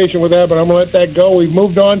little impatient with that, but I'm going to let that go. We've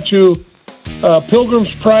moved on to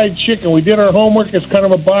Pilgrim's Pride Chicken. We did our homework. It's kind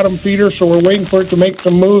of a bottom feeder, so we're waiting for it to make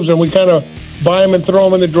some moves, and we kind of buy them and throw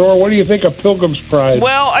them in the drawer. What do you think of Pilgrim's Pride?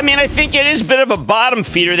 Well, I think it is a bit of a bottom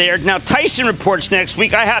feeder there. Now, Tyson reports next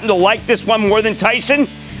week. I happen to like this one more than Tyson.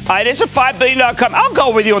 It is a $5 billion company. I'll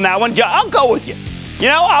go with you on that one, John. I'll go with you. You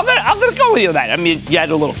know, I'm gonna go with you on that. I mean, you had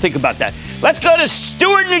a little think about that. Let's go to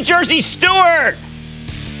Stewart, New Jersey. Stewart.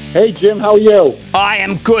 Hey, Jim, how are you? I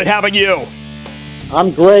am good. How about you?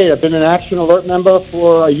 I'm great. I've been an Action Alert member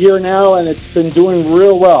for a year now, and it's been doing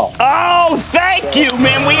real well. Oh, thank you,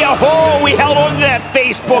 man. We held on to that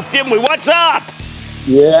Facebook, didn't we? What's up?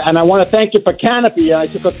 Yeah, and I want to thank you for Canopy. I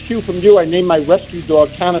took a cue from you. I named my rescue dog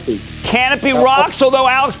Canopy. Canopy rocks, although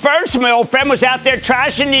Alex Burns, my old friend, was out there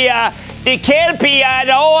trashing the Canopy,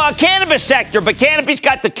 the whole cannabis sector, but Canopy's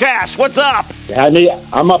got the cash. What's up?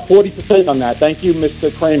 I'm up 40% on that. Thank you,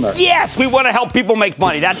 Mr. Cramer. Yes, we want to help people make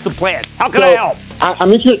money. That's the plan. How can I help?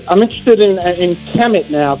 I'm interested in Kemet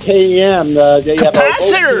now, KEM.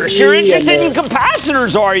 Capacitors. You're interested in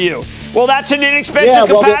capacitors, are you? Well, that's an inexpensive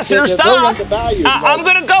capacitor stock. I'm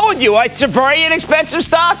going to go with you. It's a very inexpensive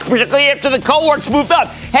stock, particularly after the cohorts moved up.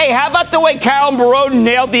 Hey, how about the way Carol Baroden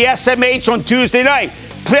nailed the SMH on Tuesday night?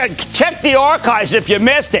 Check the archives if you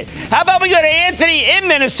missed it. How about we go to Anthony in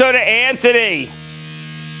Minnesota? Anthony.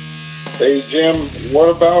 Hey, Jim, what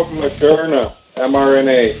about Moderna,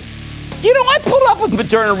 mRNA? You know, I pulled up with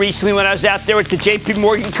Moderna recently when I was out there at the JP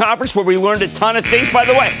Morgan conference where we learned a ton of things. By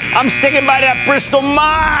the way, I'm sticking by that Bristol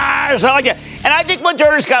Myers. I like it. And I think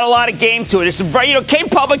Moderna's got a lot of game to it. It's came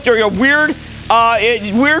public during a weird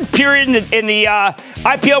period in the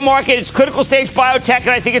IPO market. It's clinical stage biotech,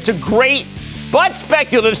 and I think it's a great but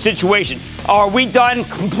speculative situation. Are we done?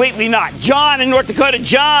 Completely not. John in North Dakota.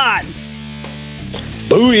 John.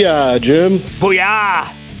 Booyah, Jim.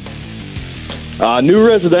 Booyah. New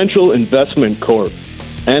Residential Investment Corp,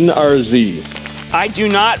 NRZ. I do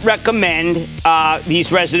not recommend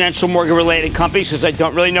these residential mortgage-related companies because I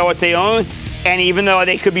don't really know what they own. And even though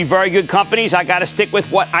they could be very good companies, I got to stick with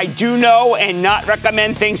what I do know and not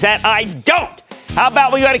recommend things that I don't. How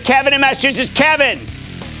about we go to Kevin in Massachusetts? Kevin.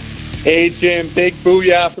 Hey, Jim. Big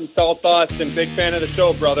booyah from South Austin. Big fan of the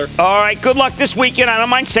show, brother. All right. Good luck this weekend. I don't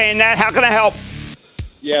mind saying that. How can I help?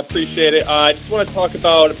 Yeah, appreciate it. I just want to talk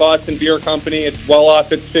about Boston Beer Company. It's well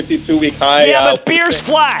off its 52-week high. Yeah, but beer's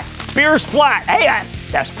flat. Beer's flat. Hey,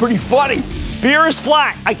 that's pretty funny. Beer is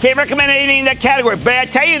flat. I can't recommend anything in that category. But I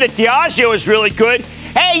tell you that Diageo is really good.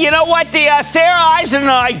 Hey, you know what? Sarah Eisen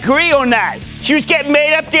and I agree on that. She was getting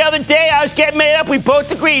made up the other day. I was getting made up. We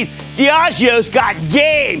both agreed. Diageo's got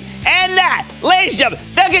game. And that, ladies and gentlemen,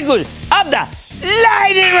 the conclusion of the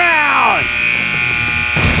Lightning Round.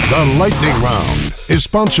 The Lightning Round is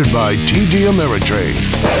sponsored by TD Ameritrade.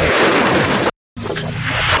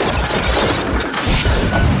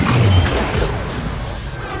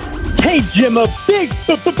 Hey, Jim, a big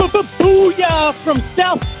booyah from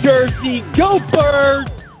South Jersey. Go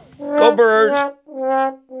Birds! Go Birds!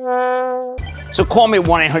 So call me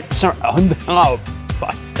 1-800. Oh,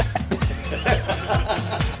 bust that.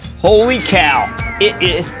 Holy cow.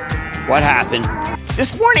 What happened?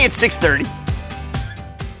 This morning at 6:30.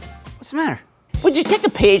 What's the matter? Would you take a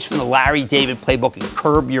page from the Larry David playbook and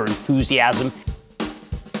curb your enthusiasm?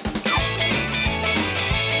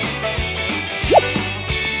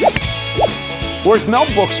 Or as Mel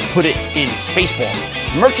Brooks put it in Spaceballs,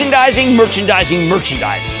 merchandising. Putting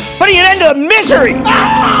an end to misery!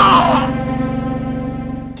 Ah!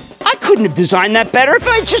 I couldn't have designed that better if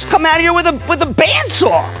I had just come out here with a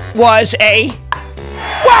bandsaw. Was a...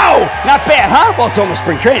 Whoa! Not bad, huh? Well, it's almost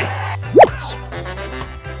spring training.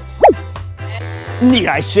 Need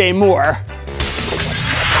I say more?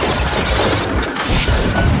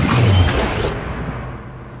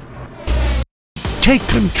 Take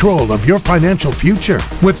control of your financial future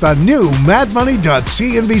with the new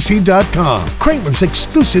madmoney.cnbc.com. Cramer's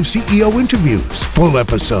exclusive CEO interviews, full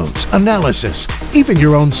episodes, analysis, even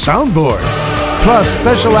your own soundboard. Plus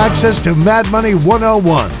special access to Mad Money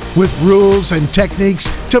 101 with rules and techniques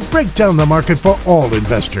to break down the market for all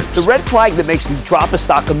investors. The red flag that makes me drop a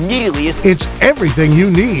stock immediately is... It's everything you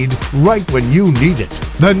need right when you need it.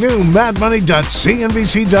 The new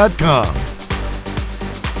madmoney.cnbc.com.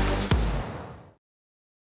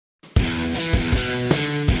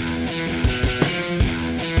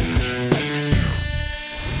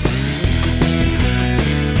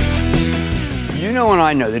 You know and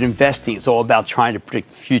I know that investing is all about trying to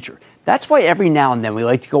predict the future. That's why every now and then we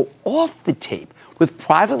like to go off the tape with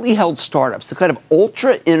privately held startups, the kind of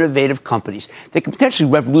ultra-innovative companies that can potentially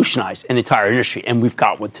revolutionize an entire industry, and we've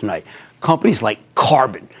got one tonight. companies like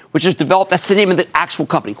Carbon, which is developed, that's the name of the actual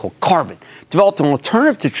company, called Carbon, developed an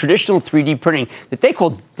alternative to traditional 3D printing that they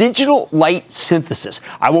call digital light synthesis.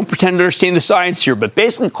 I won't pretend to understand the science here, but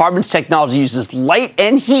basically Carbon's technology uses light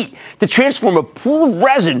and heat to transform a pool of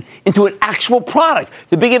resin into an actual product.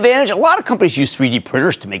 The big advantage, a lot of companies use 3D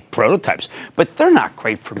printers to make prototypes, but they're not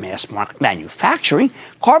great for mass manufacturing.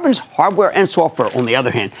 Carbon's hardware and software, on the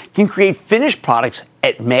other hand, can create finished products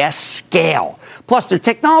at mass scale. Plus, their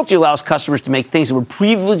technology allows customers to make things that were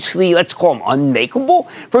previously, let's call them, unmakeable.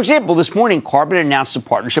 For example, this morning, Carbon announced a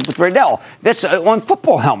partnership with Riddell. That's on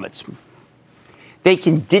football helmets. They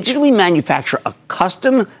can digitally manufacture a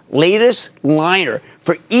custom lattice liner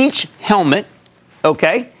for each helmet,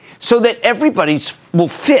 okay, so that everybody's will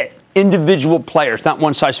fit individual players, not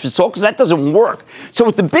one size fits all, because that doesn't work. So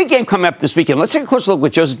with the big game coming up this weekend, let's take a closer look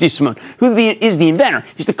with Joseph DeSimone, who is the inventor.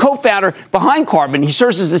 He's the co-founder behind Carbon. He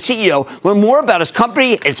serves as the CEO. Learn more about his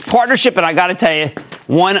company, its partnership, and I got to tell you,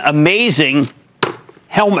 one amazing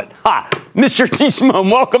helmet. Mr. DeSimone,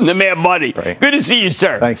 welcome to Mad Money. Right. Good to see you,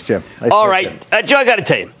 sir. Thanks, Jim. Nice all right, Joe, I got to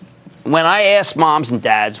tell you, when I ask moms and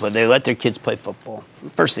dads whether they let their kids play football,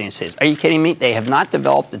 the first thing they say is, are you kidding me? They have not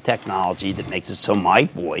developed the technology that makes it so my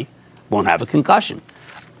boy won't have a concussion.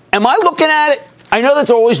 Am I looking at it? I know that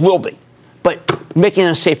there always will be, but making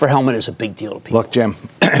a safer helmet is a big deal to people. Look, Jim,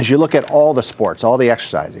 as you look at all the sports, all the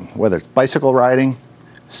exercising, whether it's bicycle riding,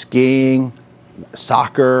 skiing,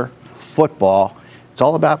 soccer, football, it's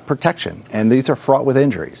all about protection, and these are fraught with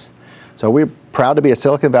injuries. So we're proud to be a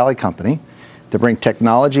Silicon Valley company to bring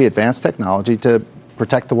technology, advanced technology, to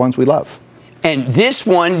protect the ones we love. And this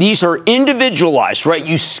one, these are individualized, right?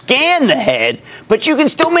 You scan the head, but you can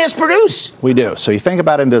still mass produce. We do. So you think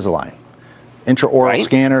about Invisalign, intraoral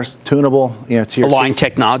scanners, tunable, to your Align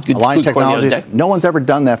technology. Align technology. No one's ever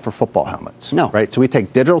done that for football helmets. No. Right. So we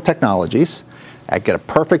take digital technologies, get a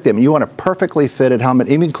perfect image. You want a perfectly fitted helmet,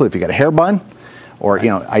 even include if you got a hair bun, or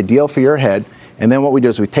ideal for your head. And then what we do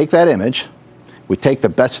is we take that image, we take the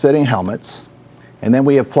best fitting helmets, and then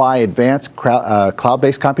we apply advanced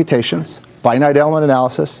cloud-based computations, finite element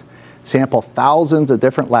analysis, sample thousands of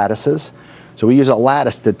different lattices. So we use a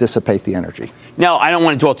lattice to dissipate the energy. Now, I don't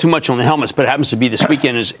want to dwell too much on the helmets, but it happens to be this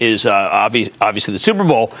weekend is obviously the Super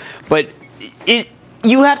Bowl. But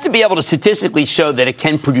you have to be able to statistically show that it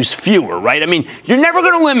can produce fewer, right? I mean, you're never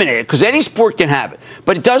going to eliminate it because any sport can have it.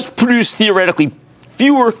 But it does produce theoretically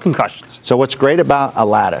fewer concussions. So what's great about a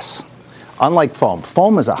lattice, unlike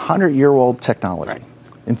foam is a 100-year-old technology,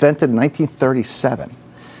 invented in 1937.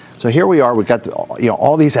 So here we are, we've got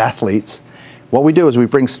all these athletes. What we do is we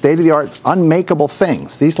bring state-of-the-art, unmakeable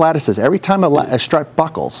things. These lattices, every time a strap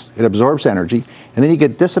buckles, it absorbs energy, and then you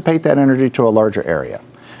can dissipate that energy to a larger area.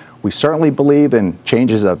 We certainly believe in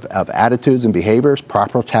changes of attitudes and behaviors,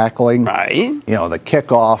 proper tackling, the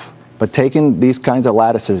kickoff, but taking these kinds of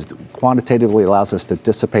lattices quantitatively allows us to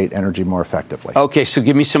dissipate energy more effectively. Okay, so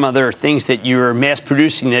give me some other things that you're mass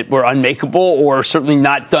producing that were unmakeable or certainly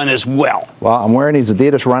not done as well. Well, I'm wearing these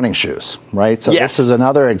Adidas running shoes, right? So This is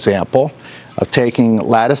another example of taking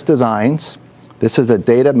lattice designs. This is a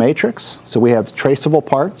data matrix, so we have traceable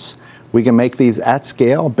parts. We can make these at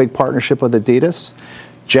scale, a big partnership with Adidas.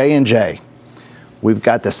 J&J, we've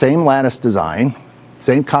got the same lattice design,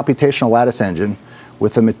 same computational lattice engine,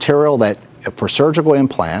 with a material that, for surgical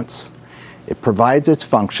implants, it provides its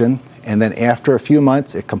function, and then after a few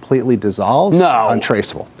months, it completely dissolves.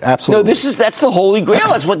 Untraceable. Absolutely. No, that's the holy grail.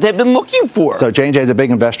 That's what they've been looking for. So J&J is a big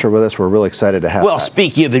investor with us. We're really excited to have Well, that.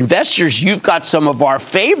 Speaking of investors, you've got some of our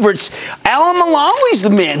favorites. Alan Mullally's the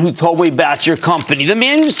man who told me about your company, the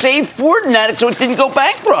man who saved Ford and that so it didn't go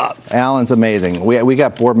bankrupt. Alan's amazing. We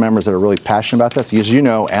got board members that are really passionate about this. As you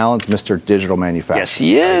know, Alan's Mr. Digital Manufacturing. Yes,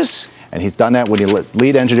 he is. And he's done that when he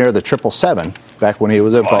lead engineer of the 777 back when he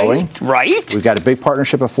was at Boeing. Right. We've got a big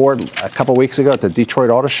partnership with Ford a couple weeks ago at the Detroit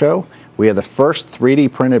Auto Show. We have the first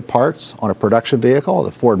 3D printed parts on a production vehicle,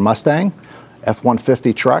 the Ford Mustang,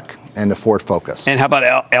 F-150 truck, and the Ford Focus. And how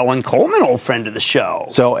about Ellen Coleman, old friend of the show?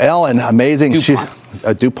 So Ellen, amazing.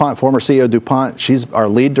 DuPont. DuPont, former CEO of DuPont. She's our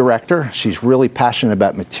lead director. She's really passionate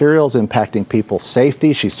about materials impacting people's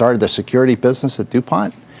safety. She started the security business at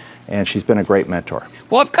DuPont, and she's been a great mentor.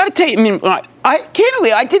 Well, I've got to tell you,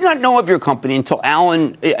 candidly, I did not know of your company until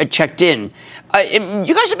Alan checked in.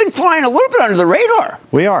 You guys have been flying a little bit under the radar.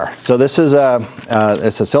 We are. So this is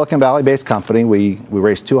it's a Silicon Valley-based company. We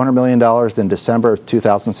raised $200 million in December of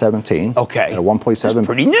 2017. Okay. At a $1.7. That's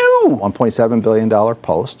pretty new. $1.7 billion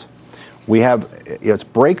post. We have it's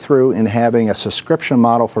breakthrough in having a subscription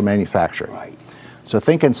model for manufacturing. Right. So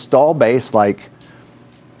think install base like.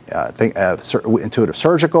 Think Intuitive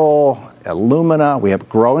Surgical, Illumina. We have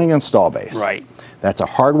growing install base. Right. That's a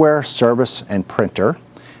hardware, service, and printer.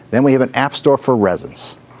 Then we have an app store for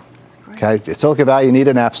resins. Okay, at Silicon Valley, you need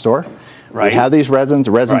an app store. Right. We have these resins.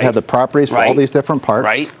 The resins have the properties for all these different parts.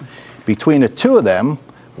 Right. Between the two of them,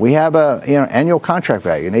 we have a annual contract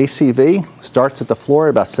value. An ACV starts at the floor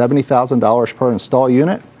at about $70,000 per install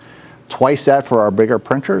unit. Twice that for our bigger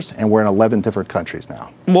printers, and we're in 11 different countries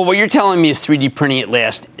now. Well, what you're telling me is 3D printing at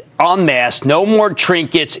last, en masse, no more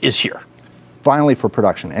trinkets, is here. Finally for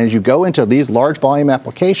production. And as you go into these large volume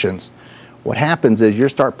applications, what happens is you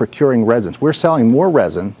start procuring resins. We're selling more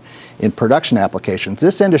resin in production applications.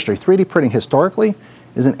 This industry, 3D printing historically,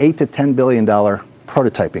 is an $8 to $10 billion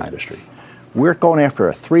prototyping industry. We're going after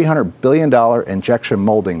a $300 billion injection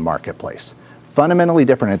molding marketplace. Fundamentally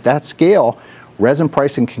different. At that scale, resin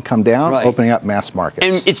pricing can come down, opening up mass markets.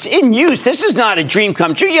 And it's in use. This is not a dream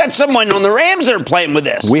come true. You got someone on the Rams that are playing with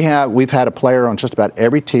this. We've had a player on just about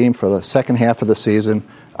every team for the second half of the season.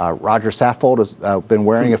 Roger Saffold has been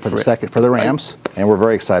wearing it for the Rams, and we're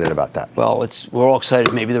very excited about that. Well, we're all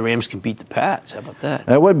excited. Maybe the Rams can beat the Pats. How about that?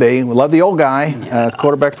 It would be. We love the old guy,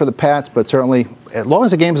 quarterback for the Pats, but certainly, as long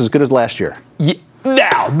as the game's as good as last year. Yeah.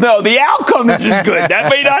 No, the outcome is as good. That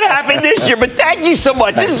may not happen this year, but thank you so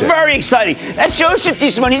much. This is very exciting. That's Joseph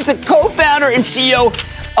DeSimone. He's the co-founder and CEO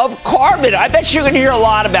of Carbon. I bet you're going to hear a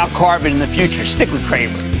lot about Carbon in the future. Stick with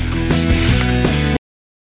Cramer.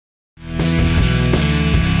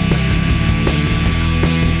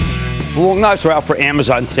 Long knives are out for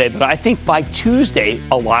Amazon today, but I think by Tuesday,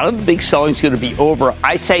 a lot of the big selling is going to be over.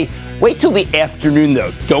 I say wait till the afternoon,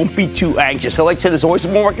 though. Don't be too anxious. So like I said, there's always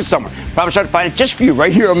more market somewhere. Promise I'll find it just for you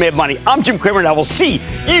right here on Mad Money. I'm Jim Cramer, and I will see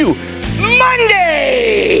you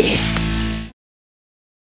Monday!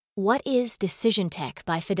 What is Decision Tech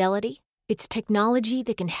by Fidelity? It's technology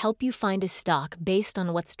that can help you find a stock based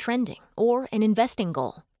on what's trending or an investing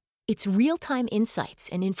goal. It's real-time insights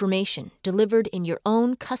and information delivered in your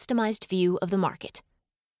own customized view of the market.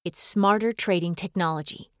 It's smarter trading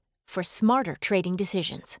technology for smarter trading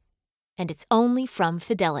decisions. And it's only from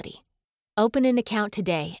Fidelity. Open an account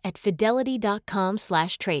today at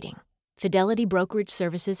fidelity.com/trading. Fidelity Brokerage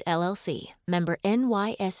Services, LLC. Member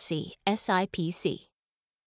NYSE, SIPC.